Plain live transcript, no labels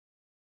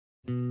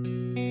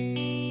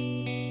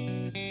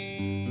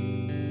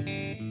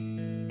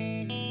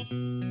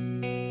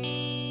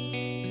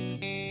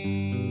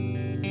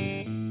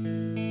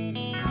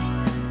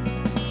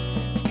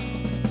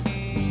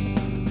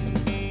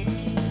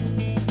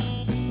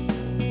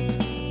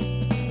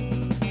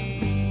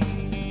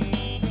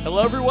Hello,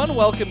 everyone.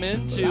 Welcome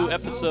into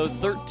episode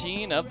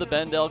 13 of the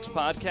Bend Elks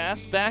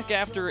podcast. Back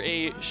after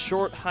a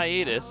short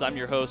hiatus, I'm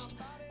your host,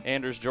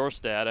 Anders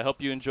Jorstad. I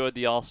hope you enjoyed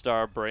the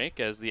All-Star break,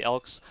 as the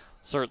Elks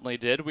certainly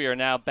did. We are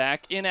now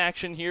back in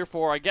action here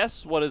for, I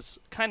guess, what is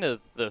kind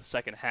of the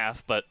second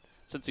half, but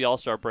since the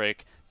All-Star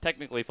break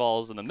technically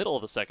falls in the middle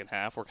of the second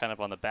half, we're kind of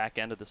on the back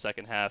end of the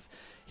second half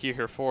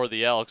here for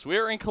the Elks.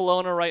 We're in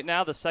Kelowna right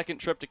now, the second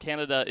trip to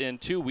Canada in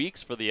 2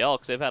 weeks for the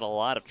Elks. They've had a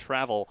lot of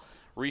travel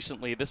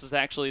recently. This is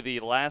actually the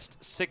last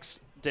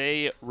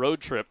 6-day road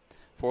trip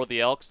for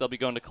the Elks. They'll be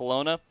going to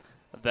Kelowna,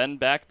 then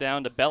back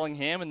down to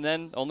Bellingham, and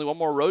then only one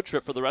more road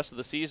trip for the rest of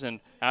the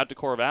season out to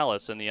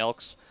Corvallis, and the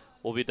Elks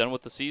will be done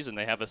with the season.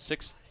 They have a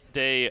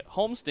 6-day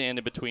homestand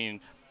in between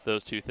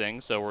those two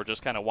things, so we're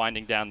just kind of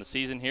winding down the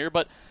season here.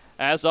 But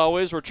as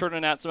always, we're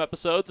churning out some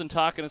episodes and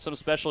talking to some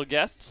special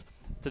guests.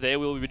 Today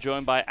we will be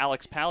joined by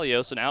Alex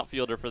Palios, an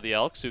outfielder for the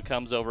Elks, who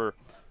comes over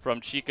from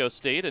Chico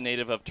State, a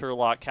native of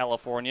Turlock,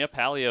 California.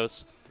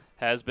 Palios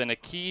has been a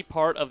key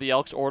part of the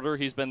Elks order.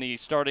 He's been the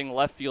starting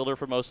left fielder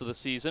for most of the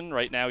season.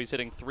 Right now he's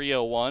hitting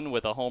 .301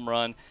 with a home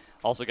run.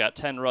 Also got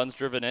 10 runs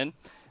driven in.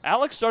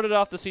 Alex started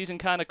off the season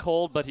kind of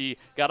cold, but he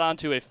got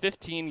onto a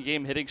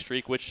 15-game hitting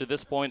streak, which to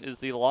this point is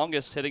the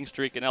longest hitting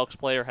streak an Elks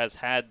player has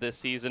had this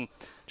season.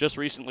 Just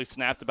recently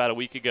snapped about a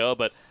week ago,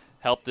 but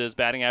helped his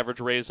batting average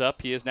raise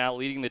up. He is now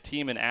leading the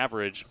team in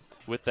average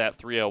with that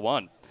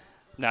 .301.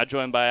 Now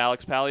joined by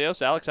Alex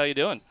Palios. Alex, how you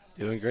doing?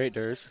 Doing great,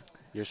 Durs.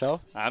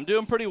 Yourself? I'm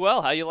doing pretty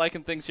well. How you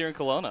liking things here in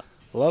Kelowna?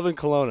 Loving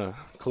Kelowna.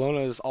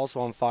 Kelowna is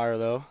also on fire,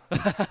 though.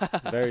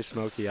 Very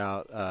smoky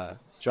out.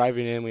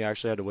 Driving in, we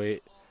actually had to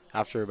wait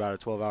after about a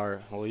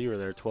 12-hour, well, you were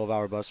there,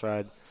 12-hour bus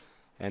ride.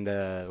 And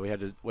we had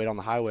to wait on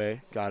the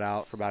highway. Got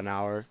out for about an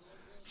hour,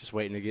 just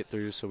waiting to get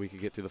through so we could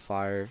get through the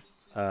fire.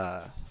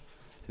 And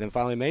then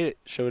finally made it.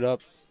 Showed up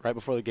right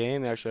before the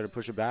game. They actually had to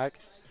push it back.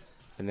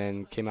 And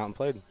then came out and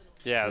played.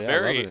 Yeah,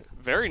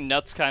 very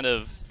nuts kind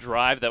of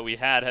drive that we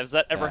had. Has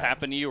that ever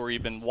happened to you, where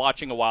you've been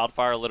watching a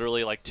wildfire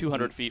literally like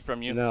 200 feet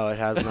from you? No, it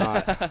has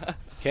not.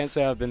 Can't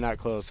say I've been that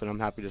close, and I'm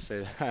happy to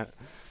say that.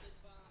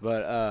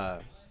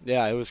 But,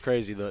 yeah, it was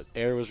crazy. The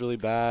air was really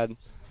bad.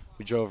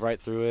 We drove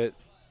right through it.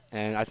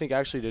 And I think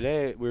actually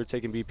today we were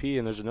taking BP,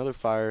 and there's another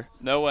fire.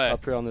 No way.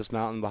 Up here on this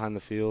mountain behind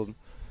the field.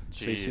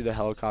 Jeez. So you see the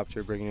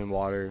helicopter bringing in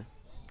water.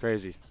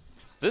 Crazy.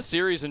 This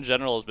series in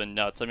general has been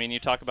nuts. I mean, you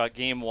talk about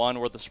Game 1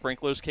 where the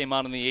sprinklers came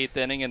on in the 8th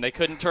inning and they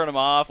couldn't turn them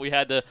off. We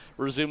had to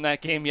resume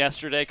that game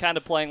yesterday, kind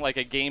of playing like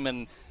a game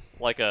in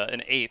like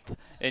an 8th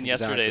in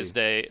yesterday's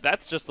day.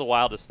 That's just the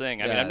wildest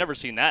thing. I mean, I've never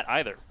seen that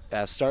either.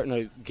 Yeah, starting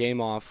a game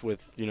off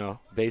with,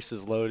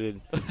 bases loaded,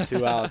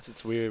 2 outs,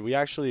 it's weird. We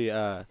actually,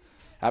 at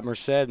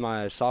Merced,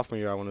 my sophomore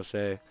year, I want to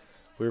say,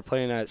 we were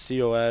playing at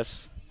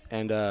COS,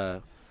 and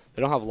they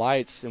don't have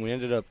lights, and we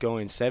ended up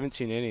going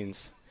 17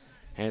 innings.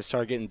 And it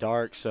started getting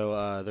dark,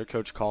 so their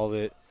coach called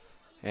it,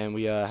 and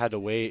we had to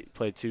wait,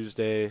 play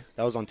Tuesday.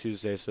 That was on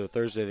Tuesday, so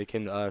Thursday they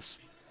came to us.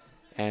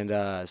 And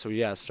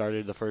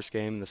started the first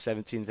game in the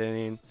 17th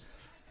inning,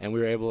 and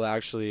we were able to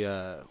actually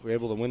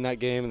win that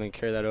game and then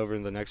carry that over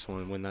in the next one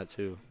and win that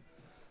too.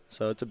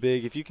 So it's a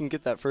big, if you can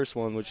get that first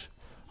one, which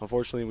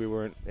unfortunately we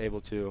weren't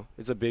able to,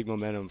 it's a big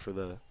momentum for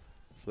the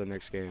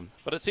next game.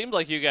 But it seemed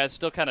like you guys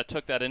still kind of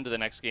took that into the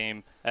next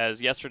game,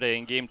 as yesterday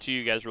in Game 2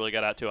 you guys really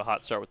got out to a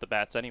hot start with the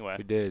bats anyway.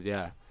 We did,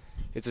 yeah.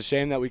 It's a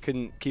shame that we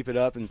couldn't keep it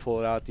up and pull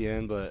it out at the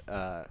end,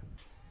 but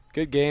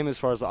good game as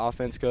far as the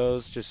offense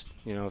goes. Just,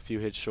 a few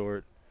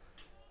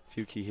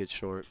key hits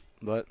short.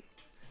 But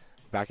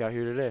back out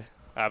here today.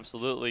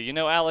 Absolutely.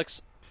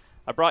 Alex,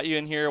 I brought you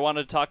in here. I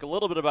wanted to talk a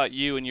little bit about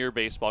you and your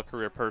baseball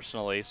career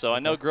personally. So I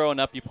know growing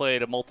up you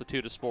played a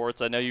multitude of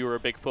sports. I know you were a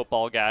big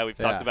football guy. We've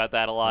talked about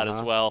that a lot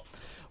as well.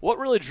 What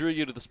really drew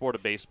you to the sport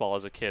of baseball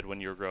as a kid when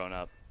you were growing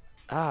up?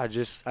 I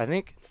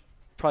think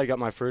probably got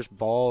my first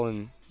ball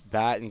and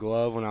bat and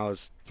glove when I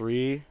was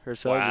 3 or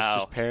so. Wow.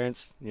 Just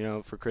parents,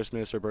 for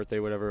Christmas or birthday,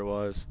 whatever it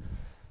was.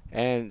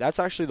 And that's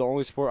actually the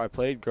only sport I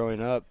played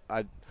growing up.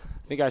 I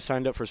think I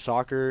signed up for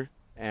soccer,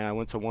 and I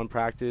went to one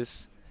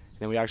practice.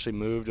 Then we actually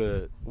moved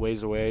a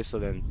ways away, so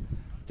then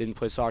didn't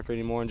play soccer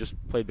anymore and just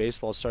played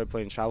baseball. Started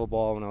playing travel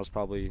ball when I was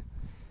probably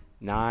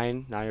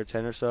 9 or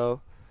 10 or so.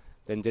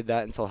 Then did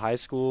that until high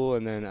school,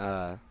 and then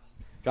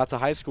got to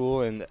high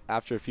school, and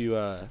after a few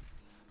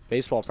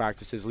baseball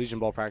practices, Legion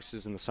ball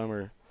practices in the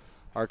summer,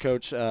 our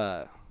coach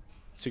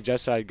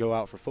suggested I go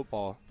out for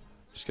football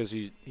just because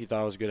he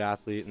thought I was a good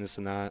athlete and this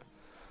and that.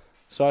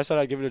 So I said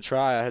I'd give it a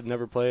try. I had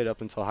never played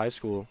up until high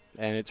school,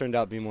 and it turned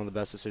out being one of the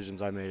best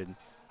decisions I made.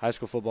 High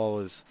school football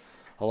was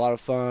a lot of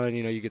fun.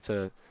 You get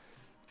to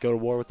go to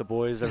war with the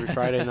boys every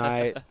Friday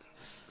night.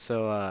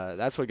 So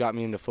that's what got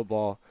me into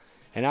football.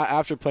 And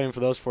after playing for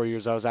those 4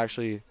 years, I was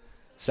actually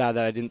sad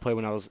that I didn't play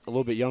when I was a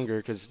little bit younger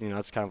because,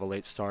 that's kind of a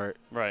late start.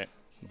 Right.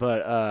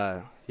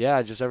 But,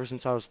 just ever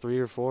since I was 3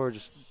 or 4,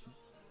 just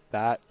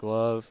bat,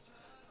 glove,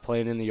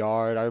 playing in the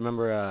yard. I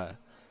remember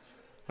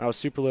when I was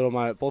super little,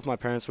 both my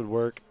parents would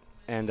work.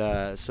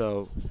 And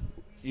so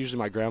usually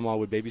my grandma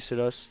would babysit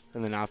us.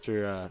 And then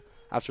after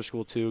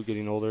school, too,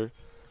 getting older,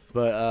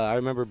 But I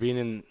remember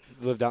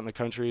lived out in the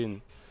country,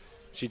 and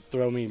she'd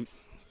throw me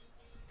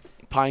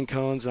pine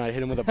cones, and I'd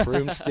hit him with a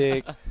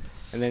broomstick.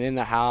 And then in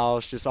the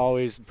house, just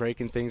always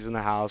breaking things in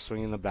the house,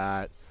 swinging the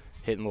bat,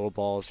 hitting little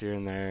balls here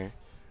and there.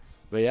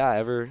 But yeah,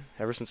 ever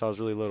since I was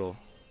really little.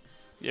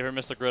 You ever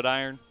miss a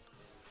gridiron?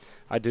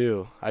 I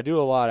do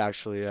a lot,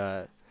 actually.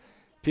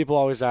 People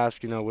always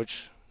ask,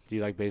 which do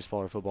you like,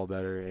 baseball or football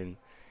better? And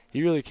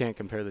you really can't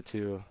compare the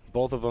two.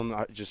 Both of them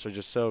are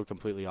just so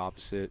completely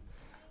opposite.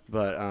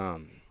 But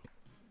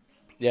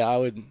yeah,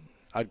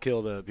 I'd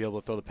kill to be able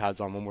to throw the pads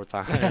on one more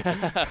time.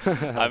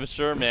 I'm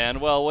sure,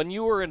 man. Well, when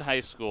you were in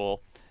high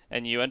school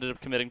and you ended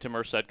up committing to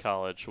Merced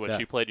College, which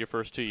you played your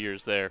first 2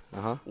 years there,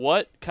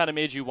 what kind of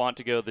made you want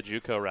to go the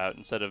JUCO route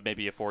instead of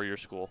maybe a 4-year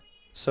school?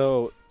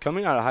 So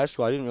coming out of high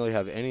school, I didn't really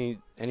have any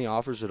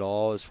offers at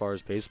all as far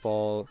as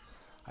baseball.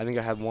 I think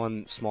I had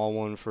one small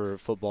one for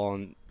football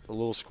in a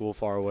little school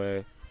far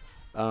away.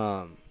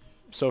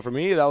 So for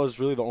me, that was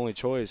really the only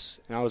choice,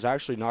 and I was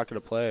actually not going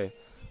to play.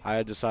 I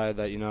had decided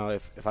that,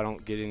 if I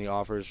don't get any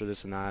offers or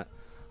this and that,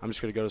 I'm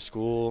just going to go to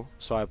school.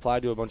 So I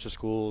applied to a bunch of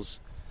schools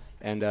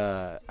and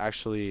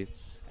actually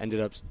ended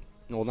up,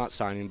 not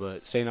signing,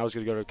 but saying I was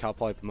going to go to Cal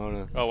Poly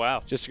Pomona. Oh,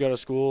 wow. Just to go to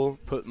school,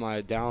 put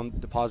my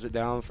deposit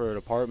down for an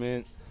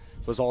apartment,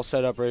 was all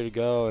set up, ready to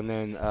go, and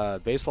then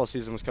baseball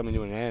season was coming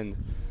to an end.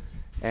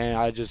 And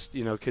I just,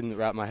 couldn't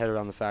wrap my head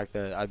around the fact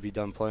that I'd be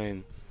done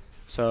playing.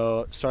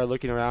 So started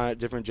looking around at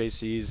different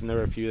JCs, and there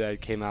were a few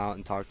that came out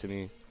and talked to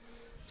me.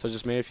 So I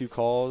just made a few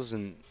calls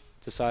and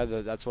decided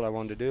that that's what I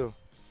wanted to do.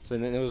 So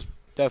then it was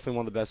definitely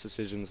one of the best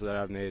decisions that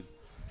I've made,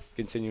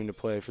 continuing to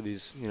play for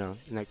these, the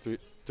next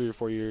 3 or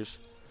 4 years.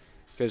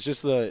 Because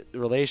just the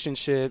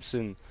relationships,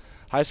 and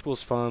high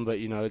school's fun, but,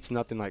 it's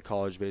nothing like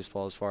college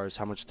baseball as far as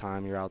how much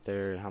time you're out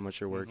there and how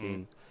much you're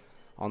working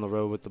on the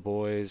road with the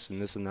boys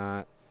and this and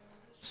that.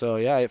 So,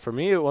 yeah, for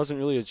me, it wasn't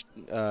really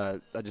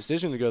a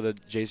decision to go the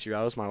JC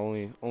route. It was my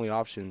only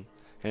option.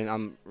 And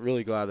I'm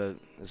really glad that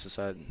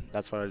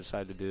that's what I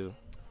decided to do.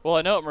 Well,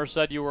 I know at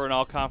Merced you were an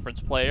all-conference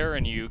player,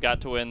 and you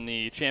got to win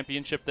the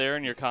championship there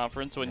in your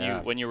conference when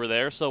you were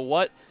there. So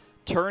what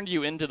turned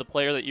you into the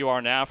player that you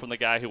are now from the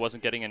guy who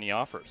wasn't getting any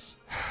offers?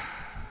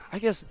 I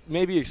guess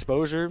maybe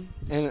exposure.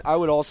 And I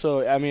would also,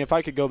 if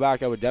I could go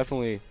back, I would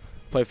definitely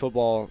play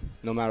football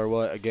no matter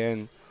what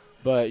again.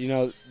 But,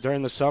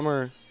 during the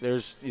summer,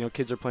 there's,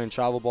 kids are playing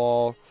travel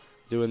ball,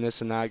 doing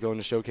this and that, going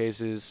to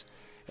showcases.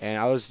 And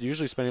I was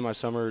usually spending my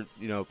summer,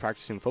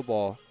 practicing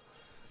football.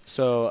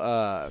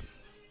 So,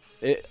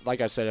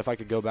 like I said, if I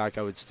could go back,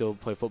 I would still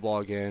play football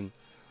again.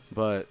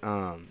 But,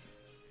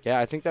 yeah,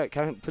 I think that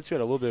kind of puts you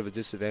at a little bit of a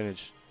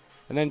disadvantage.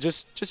 And then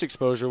just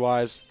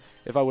exposure-wise,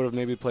 if I would have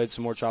maybe played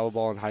some more travel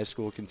ball in high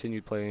school,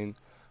 continued playing,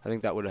 I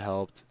think that would have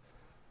helped.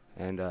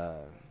 And,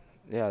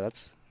 yeah,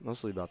 that's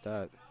mostly about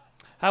that.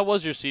 How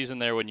was your season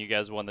there when you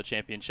guys won the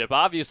championship?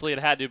 Obviously, it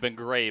had to have been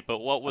great, but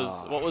what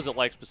was it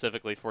like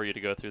specifically for you to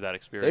go through that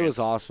experience? It was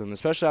awesome,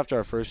 especially after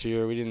our first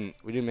year. We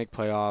didn't make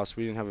playoffs.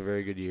 We didn't have a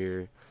very good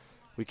year.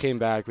 We came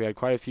back. We had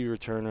quite a few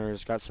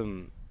returners. Got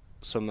some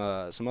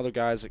other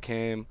guys that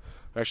came.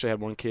 We actually had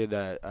one kid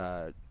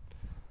that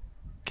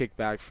kicked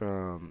back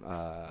from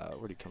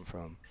where did he come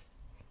from?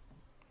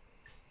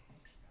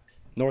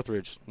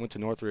 Northridge. Went to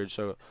Northridge,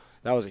 so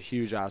that was a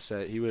huge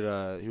asset. He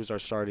was our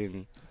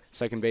starting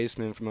second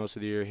baseman for most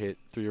of the year, hit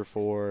 3 or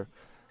 4.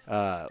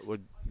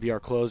 Would be our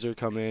closer,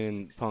 come in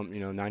and pump,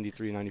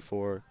 93,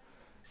 94.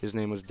 His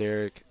name was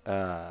Derek.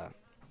 And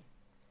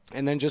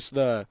then just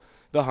the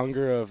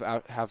hunger of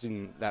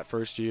having that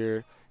first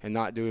year and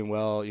not doing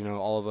well,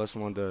 all of us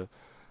wanted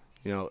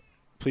to,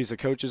 please the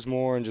coaches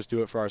more and just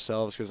do it for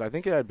ourselves, because I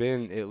think it had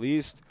been at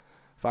least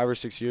 5 or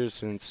 6 years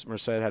since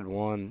Merced had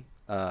won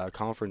a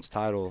conference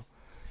title.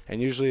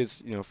 And usually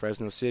it's,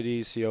 Fresno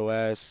City,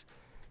 COS,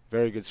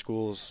 very good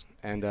schools.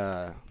 And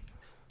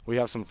we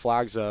have some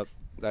flags up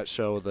that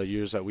show the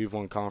years that we've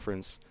won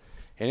conference.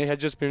 And it had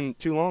just been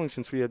too long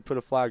since we had put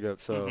a flag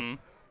up. So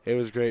it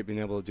was great being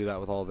able to do that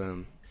with all of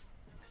them.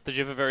 Did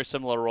you have a very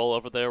similar role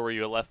over there? Were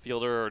you a left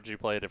fielder, or did you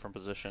play a different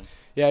position?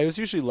 Yeah, it was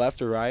usually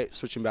left or right,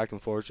 switching back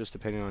and forth just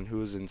depending on who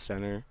was in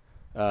center.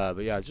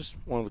 But, yeah, just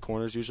one of the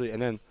corners usually.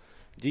 And then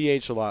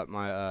DH a lot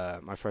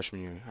my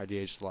freshman year. I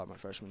DH'd a lot my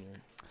freshman year.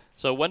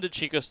 So when did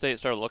Chico State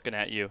start looking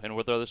at you, and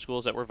were there other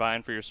schools that were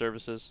vying for your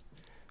services?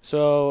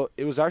 So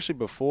it was actually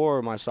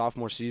before my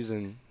sophomore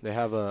season. They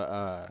have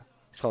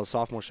it's called a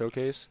sophomore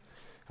showcase.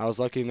 I was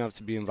lucky enough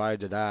to be invited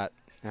to that,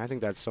 and I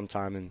think that's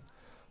sometime in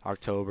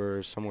October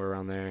or somewhere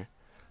around there.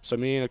 So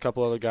me and a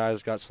couple other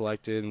guys got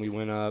selected, and we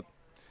went up,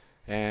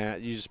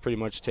 and you just pretty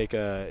much take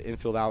a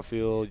infield,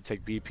 outfield, you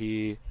take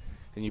BP,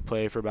 and you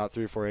play for about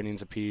 3 or 4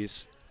 innings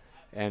apiece.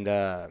 And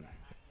I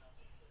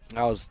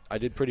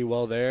did pretty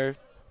well there,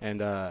 and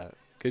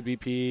good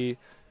BP,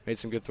 made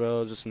some good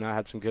throws, this and that,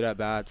 had some good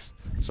at-bats.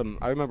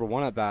 I remember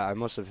one at-bat, I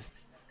must have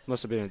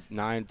been a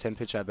 9-10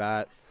 pitch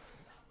at-bat,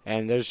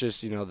 and there's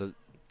just, the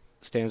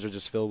stands are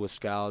just filled with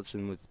scouts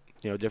and with,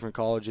 different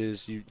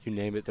colleges, you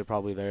name it, they're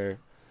probably there.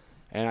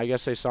 And I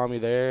guess they saw me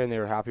there, and they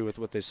were happy with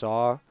what they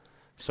saw.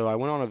 So I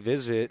went on a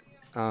visit.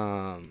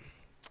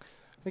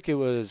 think it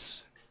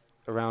was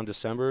around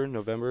December,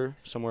 November,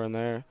 somewhere in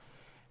there.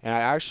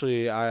 And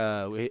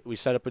we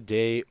set up a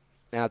date.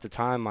 And at the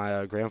time,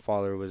 my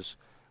grandfather was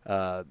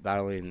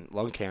battling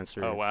lung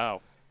cancer. Oh,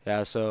 wow.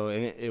 Yeah, so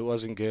and it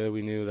wasn't good.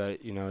 We knew that,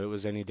 it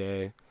was any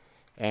day.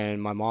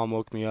 And my mom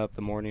woke me up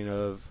the morning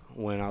of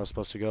when I was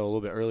supposed to go, a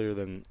little bit earlier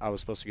than I was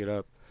supposed to get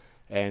up.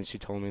 And she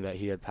told me that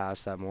he had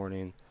passed that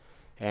morning.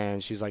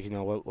 And she's like,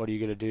 what are you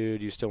going to do?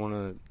 Do you still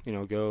want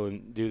to, go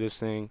and do this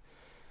thing?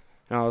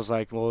 And I was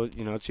like, well,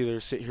 it's either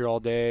sit here all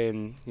day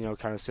and,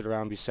 kind of sit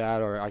around and be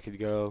sad, or I could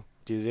go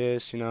do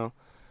this,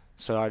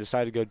 So I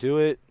decided to go do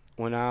it.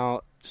 Went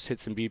out, just hit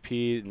some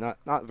BP,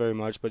 not very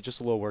much, but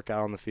just a little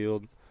workout on the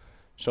field.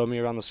 Showed me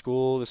around the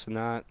school, this and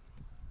that.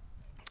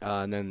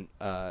 And then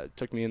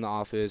took me in the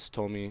office,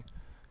 told me,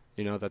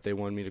 that they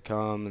wanted me to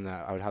come and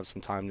that I would have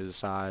some time to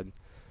decide.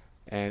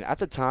 And at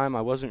the time,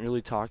 I wasn't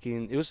really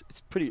talking. It was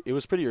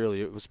pretty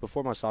early. It was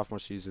before my sophomore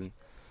season.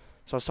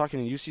 So I was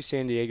talking to UC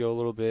San Diego a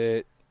little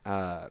bit,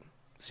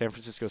 San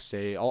Francisco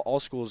State, all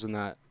schools in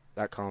that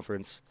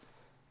conference.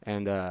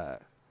 And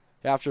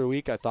after a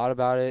week, I thought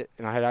about it,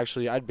 and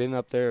I'd been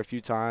up there a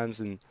few times,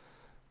 and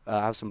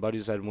I have some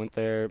buddies that went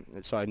there,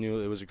 and so I knew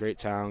it was a great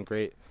town,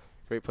 great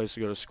place to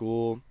go to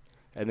school.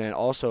 And then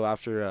also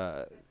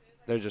after,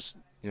 they're just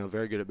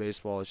very good at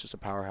baseball. It's just a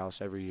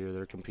powerhouse every year.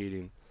 They're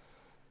competing.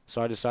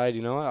 So I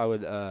decided, I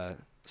would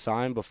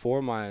sign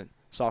before my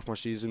sophomore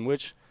season,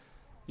 which,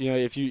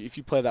 if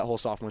you play that whole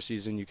sophomore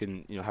season, you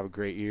can have a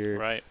great year,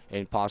 right,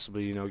 and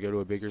possibly go to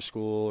a bigger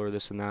school or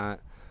this and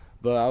that.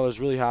 But I was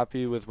really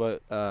happy with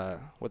what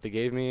they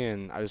gave me,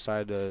 and I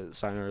decided to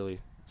sign early.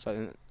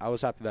 So I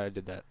was happy that I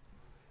did that.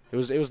 It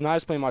was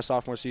nice playing my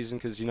sophomore season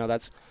because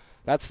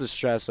that's the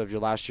stress of your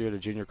last year at a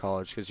junior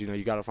college, because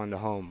you got to find a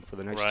home for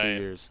the next 2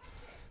 years.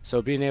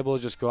 So being able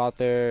to just go out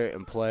there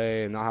and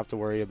play and not have to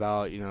worry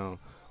about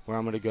where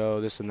I'm going to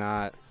go, this and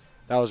that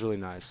was really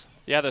nice.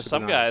 Yeah, there's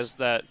some guys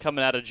that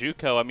coming out of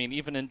JUCO, I mean,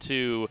 even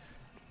into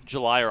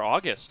July or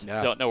August,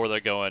 don't know where they're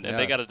going, and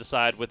they got to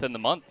decide within the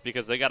month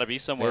because they got to be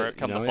somewhere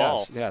come the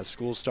fall. Yeah,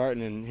 school's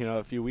starting in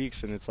a few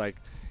weeks, and it's like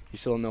you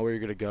still don't know where you're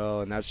going to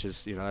go, and that's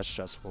just that's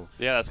stressful.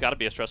 Yeah, that's got to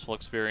be a stressful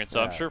experience.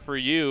 So I'm sure for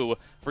you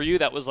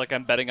that was like,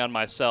 I'm betting on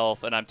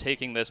myself, and I'm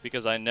taking this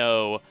because I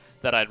know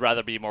that I'd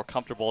rather be more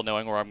comfortable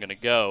knowing where I'm going to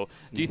go.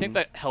 Do you think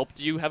that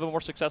helped you have a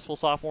more successful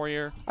sophomore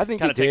year? I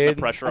think kind it of taking did.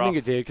 The pressure off? I think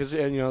it did because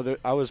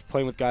I was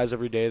playing with guys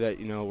every day that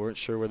weren't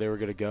sure where they were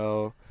going to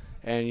go,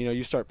 and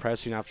you start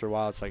pressing after a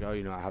while. It's like, I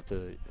need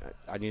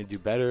to do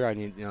better. I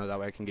need that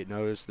way I can get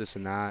noticed, this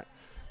and that.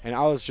 And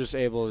I was just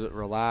able to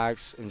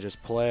relax and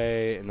just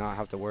play and not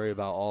have to worry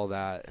about all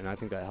that, and I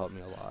think that helped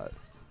me a lot.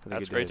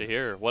 That's great to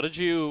hear. What did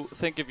you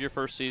think of your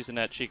first season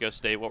at Chico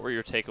State? What were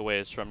your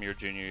takeaways from your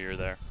junior year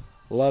there?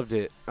 Loved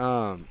it.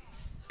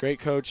 Great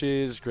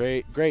coaches,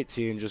 great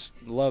team. Just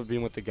love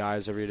being with the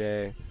guys every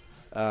day.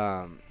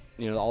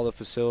 All the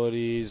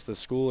facilities, the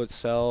school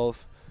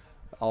itself,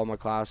 all my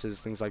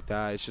classes, things like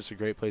that. It's just a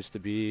great place to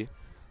be.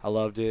 I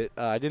loved it.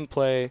 I didn't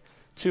play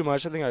too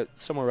much. I think I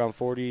somewhere around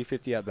 40,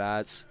 50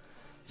 at-bats.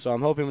 So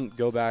I'm hoping to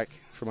go back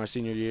for my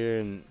senior year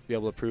and be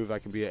able to prove I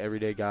can be an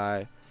everyday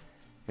guy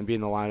and be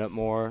in the lineup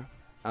more.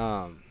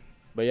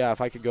 But, yeah,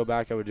 if I could go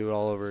back, I would do it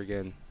all over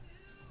again.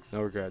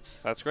 No regrets.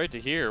 That's great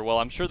to hear. Well,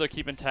 I'm sure they're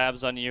keeping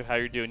tabs on you, how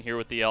you're doing here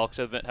with the Elks.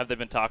 Have they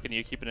been talking to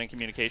you, keeping in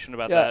communication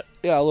about that?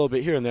 Yeah, a little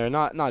bit here and there.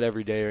 Not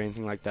every day or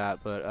anything like that,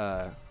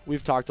 but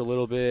we've talked a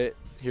little bit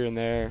here and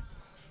there.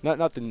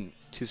 Nothing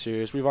too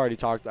serious. We've already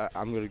talked.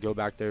 I'm going to go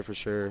back there for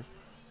sure.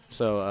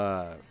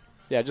 So,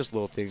 just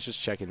little things,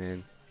 just checking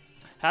in.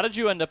 How did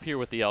you end up here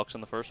with the Elks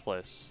in the first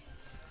place?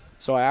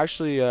 So I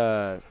actually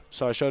I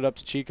showed up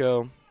to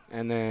Chico,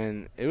 and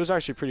then it was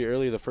actually pretty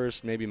early, the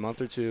first maybe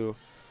month or two.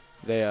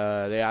 They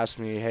asked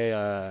me, hey,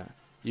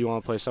 you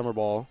want to play summer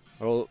ball?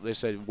 Well, they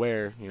said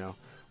where you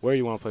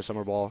want to play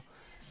summer ball,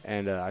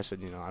 and I said,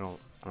 I don't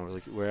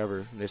really wherever.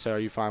 And they said, are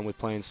you fine with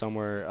playing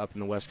somewhere up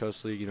in the West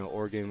Coast League,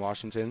 Oregon,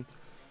 Washington?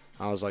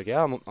 I was like,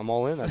 yeah, I'm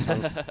all in. That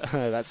sounds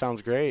that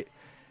sounds great.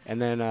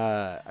 And then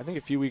I think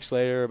a few weeks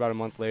later, about a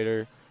month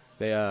later,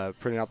 they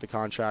printed out the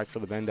contract for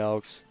the Bend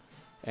Elks,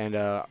 and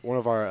one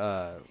of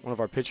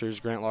our pitchers,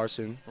 Grant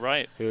Larson,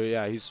 right? Who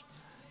he's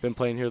been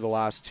playing here the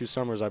last 2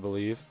 summers, I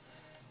believe.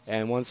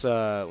 And once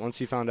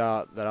he found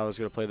out that I was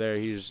going to play there,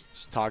 he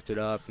just talked it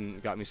up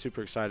and got me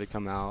super excited to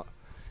come out,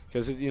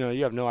 because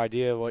you have no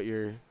idea what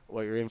you're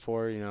in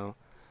for.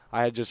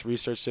 I had just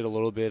researched it a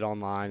little bit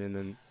online, and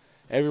then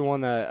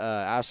everyone that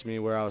asked me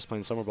where I was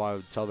playing summer ball, I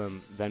would tell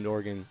them Bend,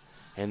 Oregon,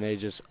 and they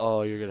just,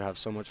 you're gonna have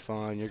so much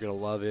fun, you're gonna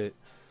love it.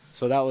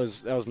 So that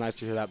was nice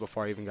to hear that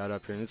before I even got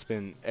up here, and it's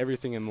been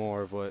everything and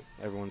more of what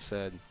everyone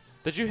said.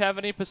 Did you have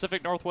any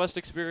Pacific Northwest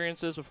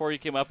experiences before you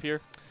came up here?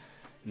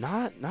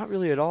 Not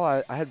really at all.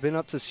 I had been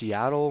up to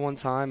Seattle one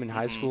time in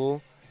high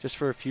school just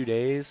for a few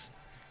days.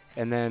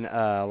 And then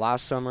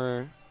last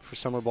summer for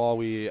summer ball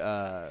we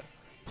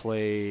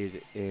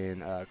played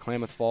in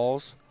Klamath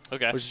Falls,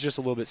 which is just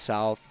a little bit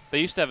south. They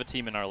used to have a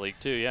team in our league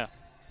too, yeah.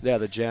 Yeah,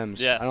 the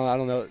Gems. Yes. I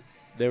don't know.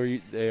 They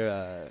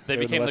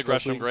became the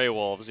Gresham Grey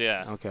Wolves,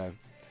 yeah. Okay.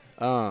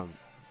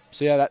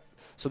 So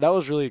that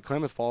was really,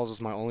 Klamath Falls was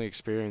my only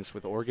experience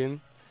with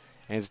Oregon,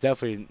 and it's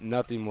definitely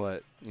nothing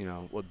what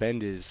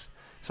Bend is.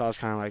 So I was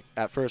kind of like,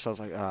 at first I was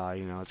like,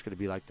 it's gonna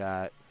be like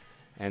that,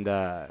 and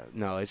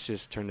no, it's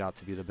just turned out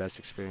to be the best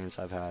experience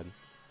I've had.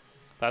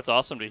 That's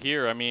awesome to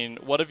hear. I mean,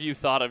 what have you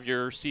thought of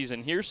your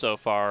season here so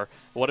far?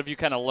 What have you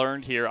kind of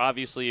learned here?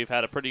 Obviously, you've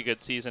had a pretty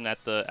good season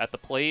at the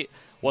plate.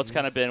 What's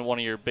kind of been one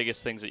of your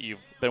biggest things that you've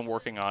been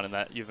working on and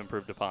that you've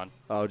improved upon?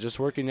 Oh, just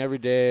working every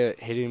day,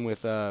 hitting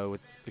with the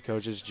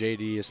coaches,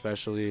 JD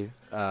especially,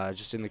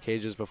 just in the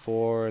cages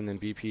before, and then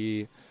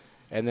BP,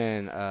 and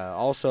then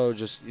also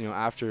just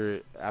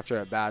after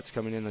at bats,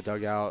 coming in the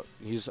dugout,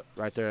 he's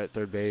right there at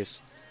third base,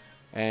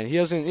 and he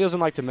doesn't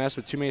like to mess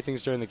with too many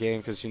things during the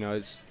game because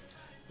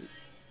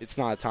it's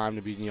not a time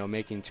to be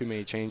making too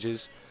many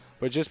changes,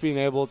 but just being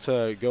able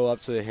to go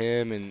up to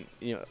him and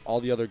all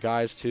the other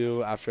guys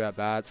too after at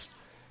bats.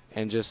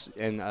 And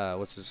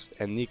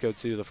Nico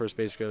too, the first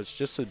base coach,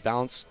 just to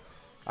bounce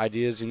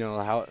ideas.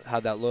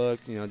 How'd that look?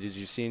 Did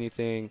you see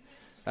anything?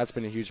 That's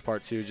been a huge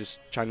part too. Just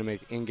trying to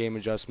make in-game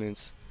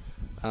adjustments.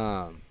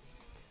 And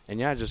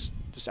yeah, just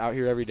out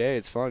here every day.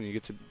 It's fun. You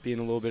get to be in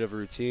a little bit of a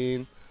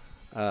routine.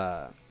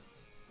 And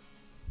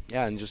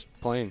just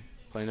playing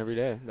every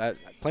day.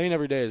 Playing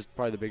every day is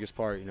probably the biggest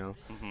part.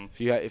 Mm-hmm.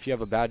 If you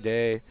have a bad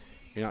day,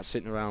 you're not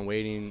sitting around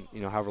waiting.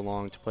 However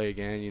long to play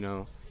again.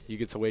 You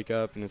get to wake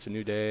up and it's a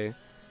new day.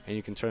 And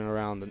you can turn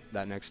around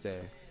that next day.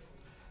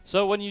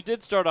 So when you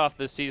did start off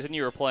this season,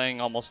 you were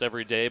playing almost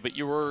every day, but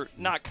you were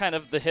not kind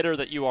of the hitter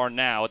that you are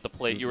now at the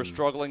plate. You were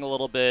struggling a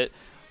little bit.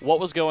 What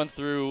was going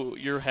through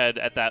your head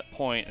at that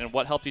point, and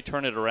what helped you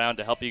turn it around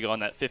to help you go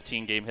on that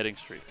 15-game hitting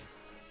streak?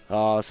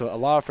 So a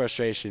lot of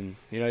frustration.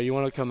 You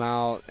want to come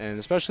out, and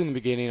especially in the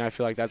beginning, I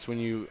feel like that's when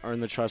you earn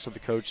the trust of the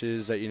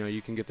coaches that,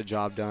 you can get the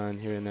job done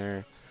here and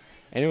there.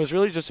 And it was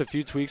really just a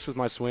few tweaks with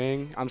my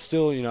swing. I'm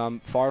still, I'm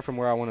far from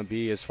where I want to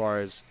be as far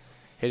as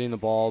hitting the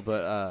ball,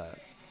 but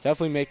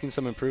definitely making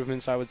some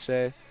improvements, I would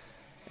say.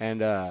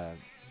 And,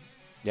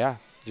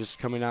 just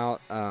coming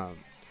out.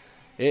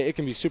 It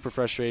can be super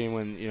frustrating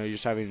when, you're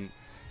just having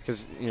 –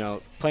 because,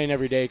 playing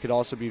every day could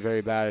also be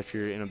very bad if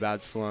you're in a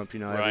bad slump.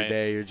 Right. Every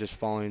day you're just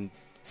falling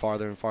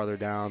farther and farther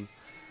down.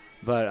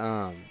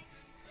 But,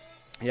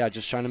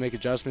 just trying to make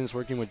adjustments,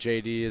 working with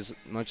JD as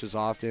much as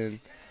often.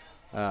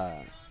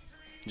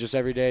 Just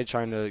every day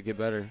trying to get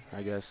better,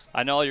 I guess.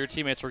 I know all your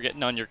teammates were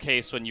getting on your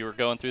case when you were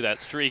going through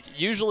that streak.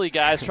 Usually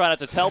guys try not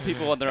to tell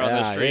people when they're on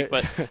the streak,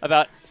 but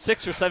about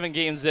 6 or 7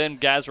 games in,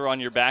 guys were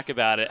on your back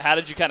about it. How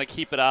did you kind of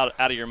keep it out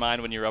of your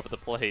mind when you were up at the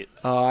plate?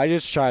 I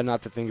just try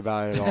not to think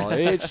about it at all.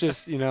 It's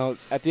just,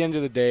 at the end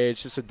of the day,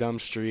 it's just a dumb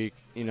streak.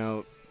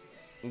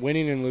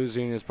 Winning and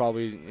losing is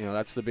probably,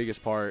 that's the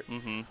biggest part.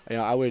 Mm-hmm.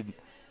 I would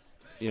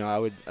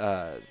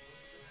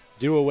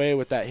do away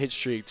with that hit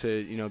streak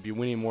to, be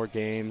winning more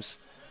games.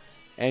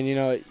 And,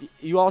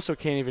 you also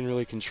can't even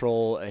really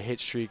control a hit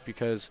streak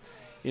because,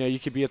 you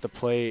could be at the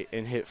plate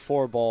and hit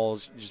 4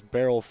 balls, just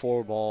barrel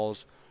 4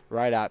 balls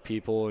right at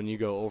people, and you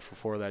go 0 for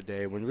 4 that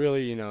day. When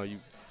really, you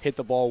hit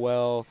the ball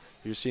well,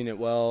 you're seeing it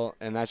well,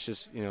 and that's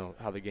just,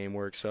 how the game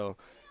works. So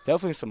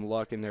definitely some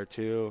luck in there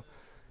too.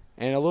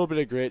 And a little bit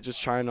of grit,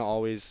 just trying to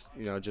always,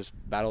 just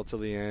battle till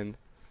the end.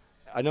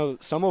 I know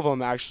some of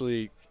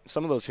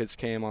those hits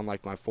came on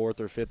like my 4th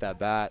or 5th at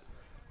bat.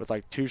 With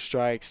like 2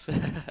 strikes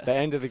at the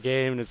end of the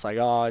game, and it's like,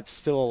 oh, it's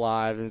still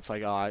alive, and it's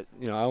like, oh, I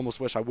almost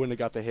wish I wouldn't have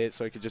got the hit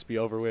so it could just be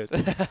over with.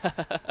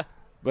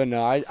 But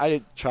no,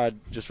 I tried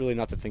just really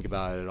not to think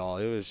about it at all.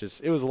 It was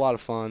a lot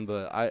of fun,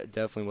 but I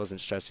definitely wasn't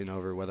stressing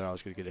over whether I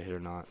was going to get a hit or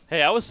not.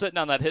 Hey, I was sitting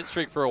on that hit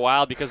streak for a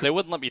while because they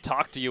wouldn't let me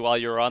talk to you while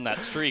you were on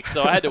that streak,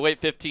 so I had to wait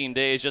 15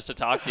 days just to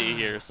talk to you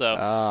here. So,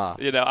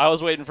 I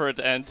was waiting for it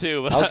to end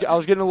too. But I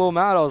was getting a little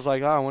mad. I was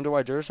like, I wonder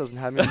why Durst doesn't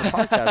have me on the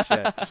podcast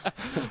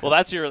yet. Well,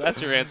 that's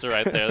your answer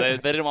right there.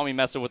 They didn't want me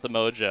messing with the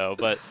mojo.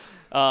 But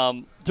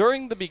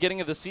during the beginning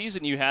of the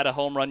season, you had a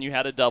home run, you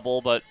had a double,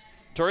 but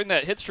during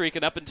that hit streak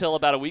and up until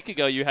about a week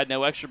ago, you had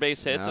no extra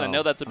base hits, and I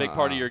know that's a big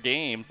part of your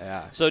game.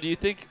 Yeah. So do you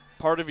think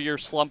part of your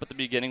slump at the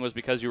beginning was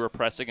because you were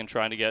pressing and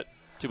trying to get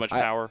too much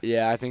power?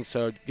 Yeah, I think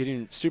so.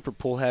 Getting super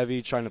pull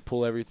heavy, trying to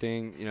pull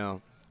everything,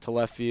 to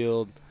left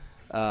field,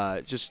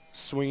 just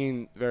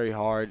swinging very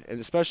hard, and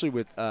especially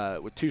with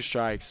 2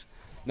 strikes,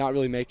 not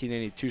really making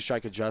any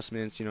 2-strike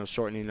adjustments,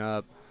 shortening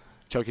up,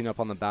 choking up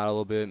on the bat a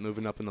little bit,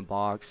 moving up in the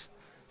box,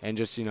 and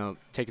just,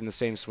 taking the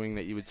same swing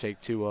that you would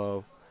take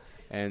 2-0.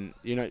 And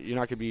you're not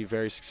going to be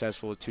very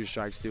successful with 2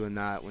 strikes doing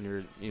that when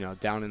you're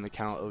down in the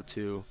count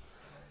 0-2.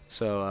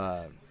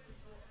 So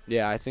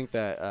I think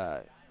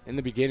that in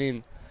the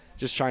beginning,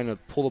 just trying to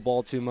pull the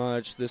ball too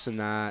much, this and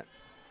that,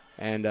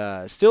 and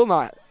I'm still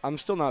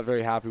not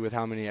very happy with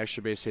how many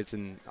extra base hits,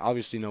 and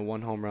obviously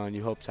 1 home run.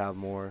 You hope to have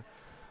more,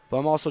 but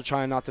I'm also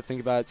trying not to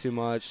think about it too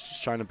much.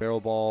 Just trying to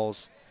barrel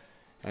balls,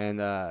 and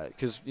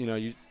because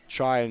you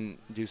try and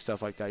do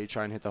stuff like that. You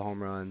try and hit the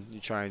home run. You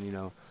try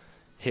and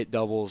hit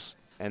doubles.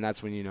 And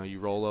that's when, you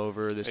roll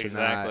over, this and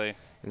that.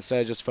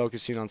 Instead of just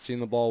focusing on seeing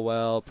the ball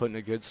well, putting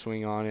a good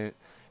swing on it.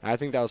 And I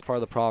think that was part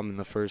of the problem in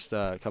the first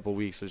couple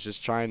weeks, was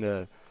just trying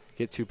to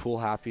get too pool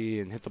happy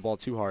and hit the ball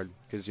too hard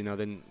because, then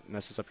it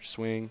messes up your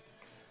swing.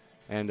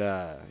 And,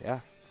 yeah.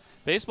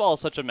 Baseball is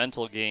such a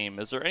mental game.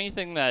 Is there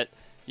anything that,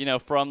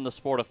 from the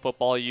sport of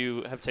football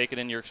you have taken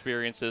in your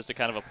experiences to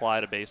kind of apply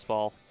to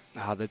baseball?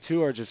 The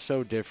two are just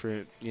so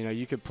different.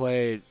 You could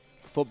play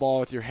football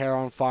with your hair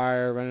on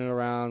fire, running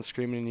around,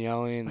 screaming and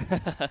yelling.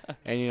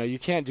 And, you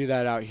can't do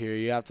that out here.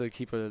 You have to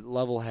keep a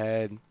level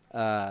head.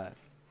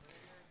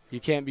 You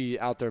can't be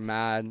out there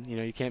mad.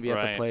 You can't be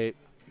at the plate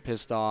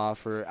pissed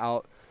off or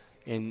out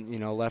in,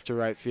 left or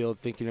right field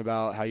thinking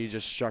about how you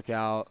just struck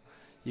out.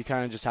 You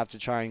kind of just have to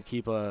try and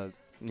keep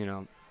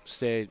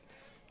stay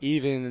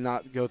even and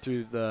not go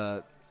through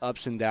the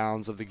ups and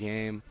downs of the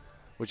game,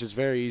 which is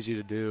very easy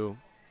to do.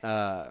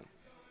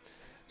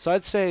 So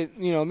I'd say,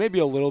 maybe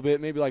a little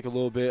bit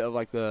of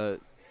like the,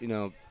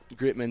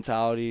 grit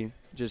mentality,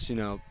 just,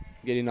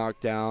 getting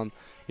knocked down.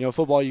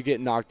 Football, you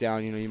get knocked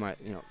down, you might,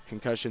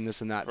 concussion,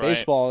 this and that. Right.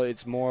 Baseball,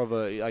 it's more of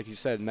a, like you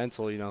said,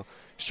 mental,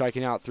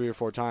 striking out 3 or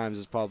 4 times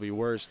is probably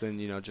worse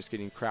than, just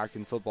getting cracked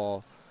in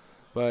football.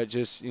 But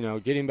just,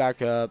 getting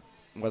back up,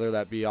 whether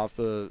that be off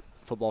the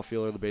football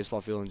field or the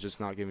baseball field, and just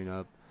not giving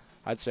up.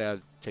 I'd say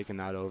I've taken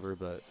that over.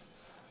 But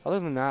other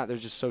than that, they're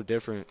just so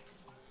different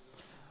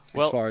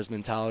as far as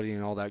mentality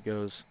and all that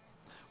goes.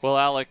 Well,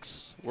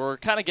 Alex, we're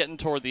kind of getting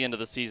toward the end of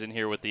the season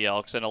here with the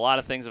Elks, and a lot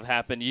of things have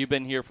happened. You've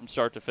been here from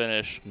start to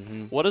finish.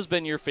 Mm-hmm. What has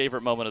been your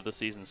favorite moment of the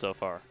season so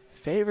far?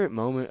 Favorite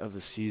moment of the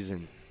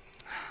season?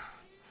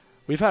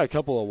 We've had a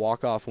couple of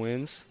walk-off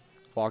wins,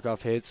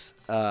 walk-off hits.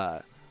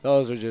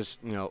 Those are just,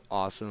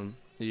 awesome.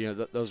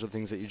 Those are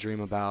things that you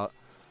dream about.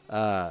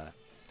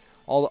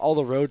 All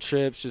the road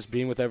trips, just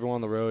being with everyone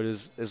on the road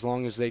is as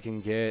long as they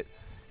can get.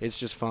 It's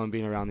just fun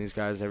being around these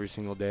guys every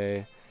single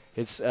day.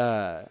 It's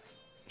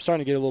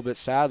starting to get a little bit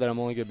sad that I'm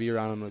only going to be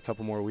around them a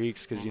couple more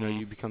weeks because,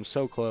 you become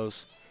so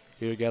close.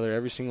 You're together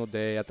every single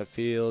day at the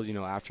field,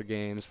 after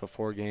games,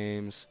 before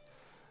games.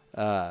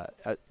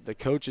 The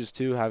coaches,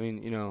 too,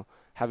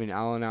 having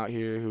Alan out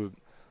here who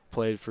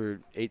played for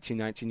 18,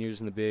 19 years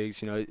in the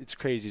bigs. It's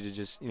crazy to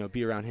just,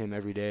 be around him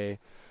every day.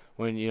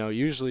 When,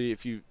 usually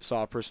if you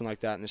saw a person like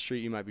that in the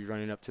street, you might be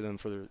running up to them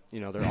for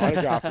their, their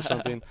autograph or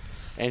something.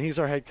 And he's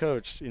our head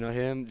coach.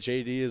 Him,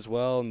 JD as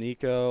well,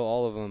 Nico,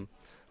 all of them.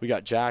 We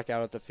got Jack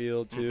out at the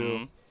field,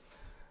 too.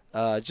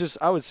 Mm-hmm.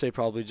 I would say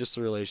probably just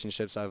the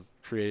relationships I've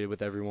created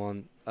with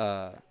everyone.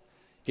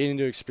 Getting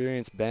to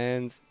experience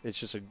Bend, it's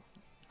just a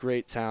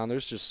great town.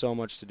 There's just so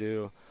much to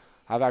do.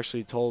 I've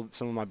actually told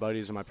some of my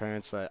buddies and my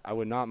parents that I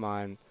would not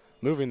mind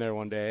moving there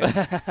one day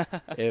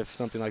if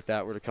something like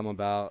that were to come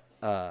about.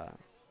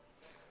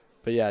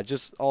 But, yeah,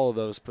 just all of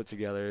those put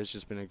together. It's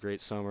just been a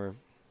great summer.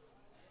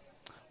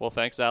 Well,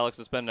 thanks, Alex.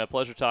 It's been a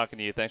pleasure talking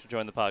to you. Thanks for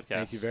joining the podcast.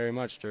 Thank you very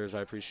much, Sturs. I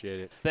appreciate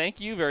it.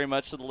 Thank you very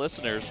much to the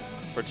listeners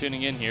for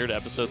tuning in here to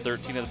episode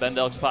 13 of the Bend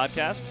Elks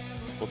podcast.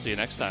 We'll see you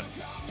next time.